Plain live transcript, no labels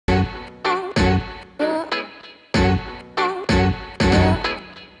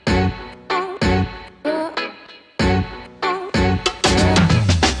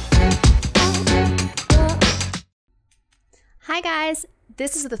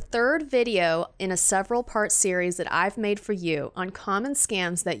This is the third video in a several-part series that I've made for you on common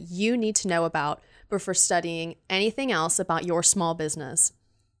scams that you need to know about before studying anything else about your small business.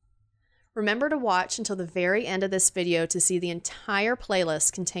 Remember to watch until the very end of this video to see the entire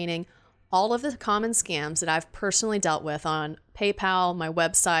playlist containing all of the common scams that I've personally dealt with on PayPal, my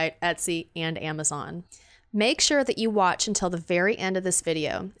website, Etsy, and Amazon. Make sure that you watch until the very end of this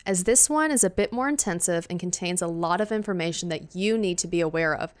video, as this one is a bit more intensive and contains a lot of information that you need to be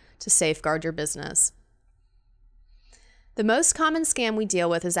aware of to safeguard your business. The most common scam we deal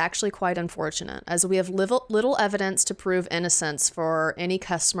with is actually quite unfortunate, as we have little evidence to prove innocence for any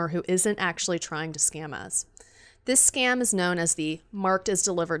customer who isn't actually trying to scam us. This scam is known as the marked as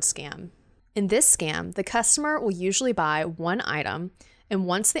delivered scam. In this scam, the customer will usually buy one item, and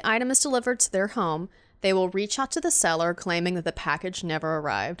once the item is delivered to their home, they will reach out to the seller claiming that the package never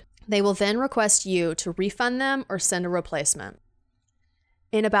arrived. They will then request you to refund them or send a replacement.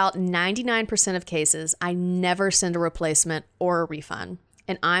 In about 99% of cases, I never send a replacement or a refund,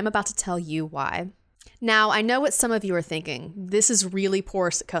 and I'm about to tell you why. Now, I know what some of you are thinking. This is really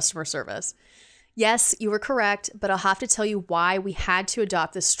poor customer service. Yes, you were correct, but I'll have to tell you why we had to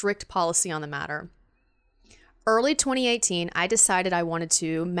adopt this strict policy on the matter. Early 2018, I decided I wanted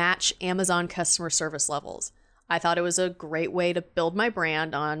to match Amazon customer service levels. I thought it was a great way to build my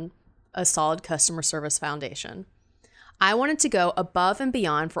brand on a solid customer service foundation. I wanted to go above and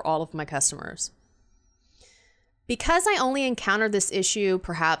beyond for all of my customers. Because I only encountered this issue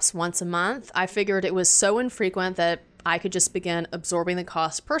perhaps once a month, I figured it was so infrequent that I could just begin absorbing the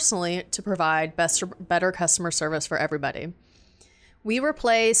cost personally to provide better customer service for everybody. We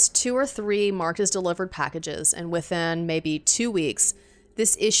replaced 2 or 3 marked as delivered packages, and within maybe 2 weeks,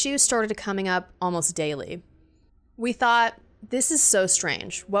 this issue started coming up almost daily. We thought, this is so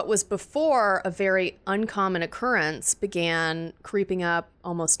strange. What was before a very uncommon occurrence began creeping up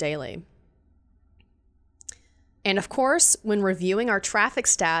almost daily. And of course, when reviewing our traffic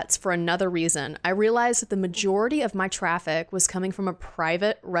stats for another reason, I realized that the majority of my traffic was coming from a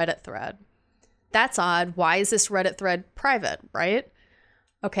private Reddit thread. That's odd. Why is this Reddit thread private, right?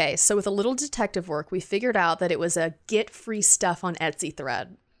 Okay, so with a little detective work, we figured out that it was a get free stuff on Etsy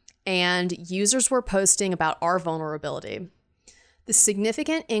thread, and users were posting about our vulnerability. The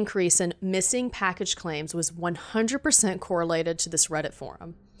significant increase in missing package claims was 100% correlated to this Reddit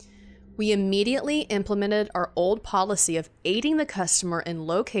forum. We immediately implemented our old policy of aiding the customer in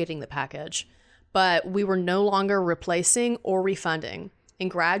locating the package, but we were no longer replacing or refunding. And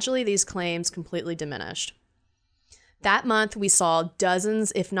gradually these claims completely diminished. That month, we saw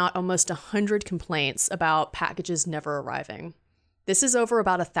dozens, if not almost 100 complaints about packages never arriving. This is over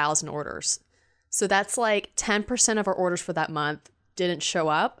about 1,000 orders. So that's like 10% of our orders for that month didn't show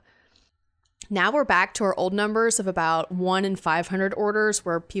up. Now we're back to our old numbers of about 1 in 500 orders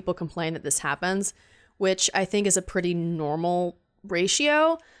where people complain that this happens, which I think is a pretty normal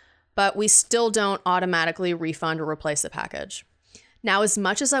ratio, but we still don't automatically refund or replace the package. Now, as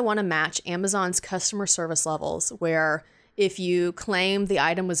much as I want to match Amazon's customer service levels, where if you claim the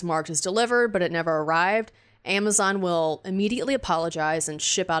item was marked as delivered but it never arrived, Amazon will immediately apologize and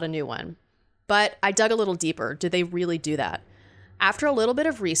ship out a new one. But I dug a little deeper. Did they really do that? After a little bit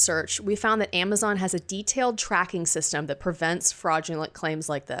of research, we found that Amazon has a detailed tracking system that prevents fraudulent claims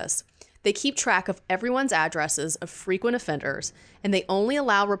like this. They keep track of everyone's addresses of frequent offenders, and they only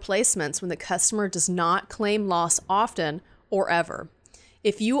allow replacements when the customer does not claim loss often or ever.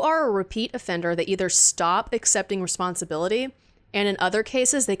 If you are a repeat offender, they either stop accepting responsibility, and in other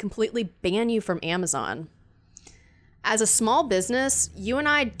cases, they completely ban you from Amazon. As a small business, you and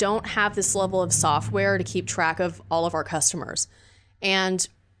I don't have this level of software to keep track of all of our customers. And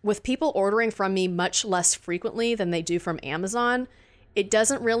with people ordering from me much less frequently than they do from Amazon, it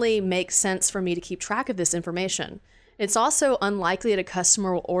doesn't really make sense for me to keep track of this information. It's also unlikely that a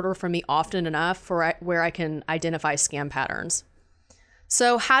customer will order from me often enough where I can identify scam patterns.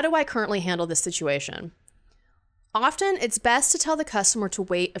 So how do I currently handle this situation? Often, it's best to tell the customer to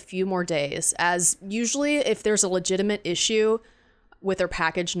wait a few more days, as usually if there's a legitimate issue with their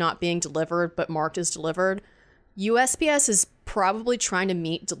package not being delivered but marked as delivered, USPS is probably trying to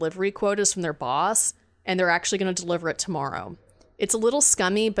meet delivery quotas from their boss, and they're actually going to deliver it tomorrow. It's a little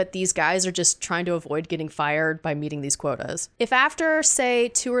scummy, but these guys are just trying to avoid getting fired by meeting these quotas. If after, say,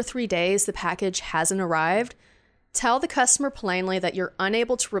 2 or 3 days the package hasn't arrived, tell the customer plainly that you're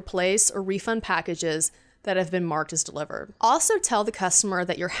unable to replace or refund packages that have been marked as delivered. Also tell the customer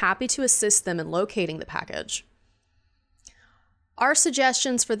that you're happy to assist them in locating the package. Our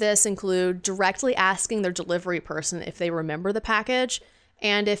suggestions for this include directly asking their delivery person if they remember the package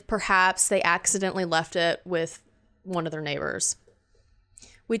and if perhaps they accidentally left it with one of their neighbors.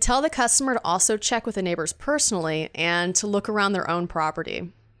 We tell the customer to also check with the neighbors personally and to look around their own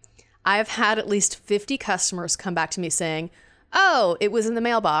property. I have had at least 50 customers come back to me saying, "Oh, it was in the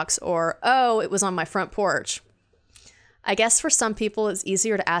mailbox," or "Oh, it was on my front porch." I guess for some people, it's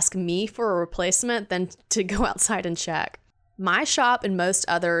easier to ask me for a replacement than to go outside and check. My shop and most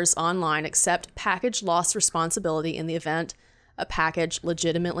others online accept package loss responsibility in the event a package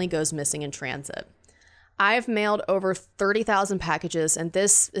legitimately goes missing in transit. I've mailed over 30,000 packages, and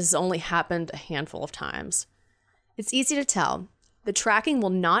this has only happened a handful of times. It's easy to tell. The tracking will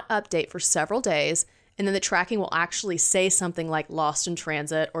not update for several days, and then the tracking will actually say something like lost in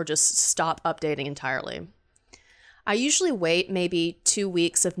transit or just stop updating entirely. I usually wait maybe 2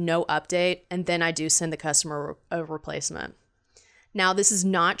 weeks of no update, and then I do send the customer a replacement. Now, this is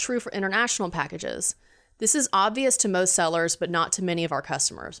not true for international packages. This is obvious to most sellers, but not to many of our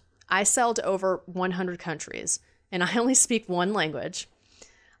customers. I sell to over 100 countries, and I only speak one language.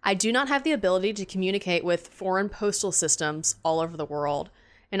 I do not have the ability to communicate with foreign postal systems all over the world,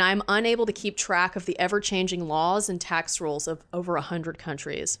 and I am unable to keep track of the ever-changing laws and tax rules of over 100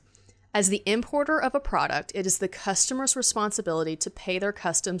 countries. As the importer of a product, it is the customer's responsibility to pay their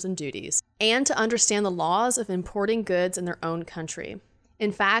customs and duties and to understand the laws of importing goods in their own country.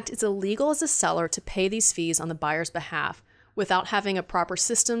 In fact, it's illegal as a seller to pay these fees on the buyer's behalf without having a proper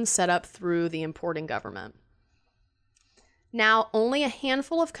system set up through the importing government. Now, only a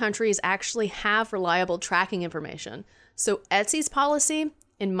handful of countries actually have reliable tracking information, so Etsy's policy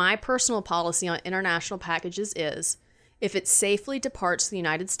and my personal policy on international packages is, if it safely departs the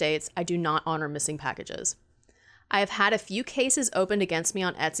United States, I do not honor missing packages. I have had a few cases opened against me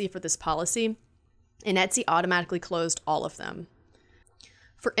on Etsy for this policy, and Etsy automatically closed all of them.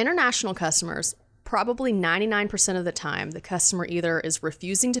 For international customers, probably 99% of the time, the customer either is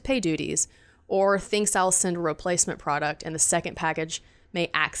refusing to pay duties or thinks I'll send a replacement product and the second package may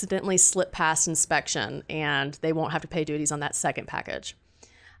accidentally slip past inspection and they won't have to pay duties on that second package.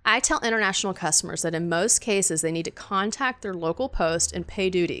 I tell international customers that in most cases, they need to contact their local post and pay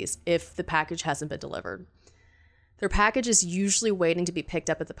duties if the package hasn't been delivered. Their package is usually waiting to be picked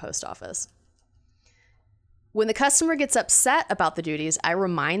up at the post office. When the customer gets upset about the duties, I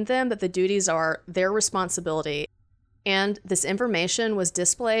remind them that the duties are their responsibility, and this information was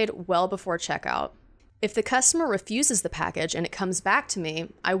displayed well before checkout. If the customer refuses the package and it comes back to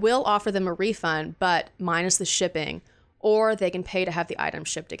me, I will offer them a refund, but minus the shipping, or they can pay to have the item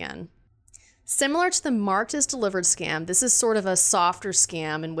shipped again. Similar to the marked as delivered scam, this is sort of a softer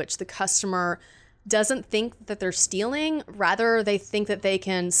scam in which the customer doesn't think that they're stealing. Rather, they think that they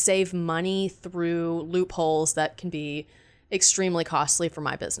can save money through loopholes that can be extremely costly for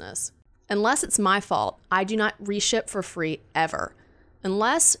my business. Unless it's my fault, I do not reship for free ever,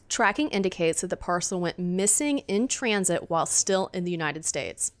 unless tracking indicates that the parcel went missing in transit while still in the United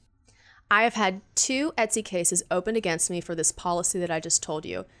States. I have had 2 Etsy cases opened against me for this policy that I just told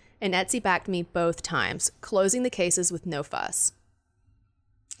you, and Etsy backed me both times, closing the cases with no fuss.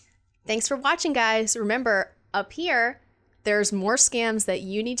 Thanks for watching, guys. Remember, up here, there's more scams that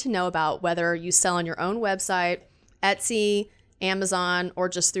you need to know about, whether you sell on your own website, Etsy, Amazon, or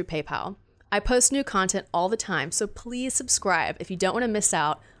just through PayPal. I post new content all the time, so please subscribe if you don't want to miss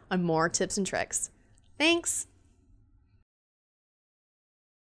out on more tips and tricks. Thanks.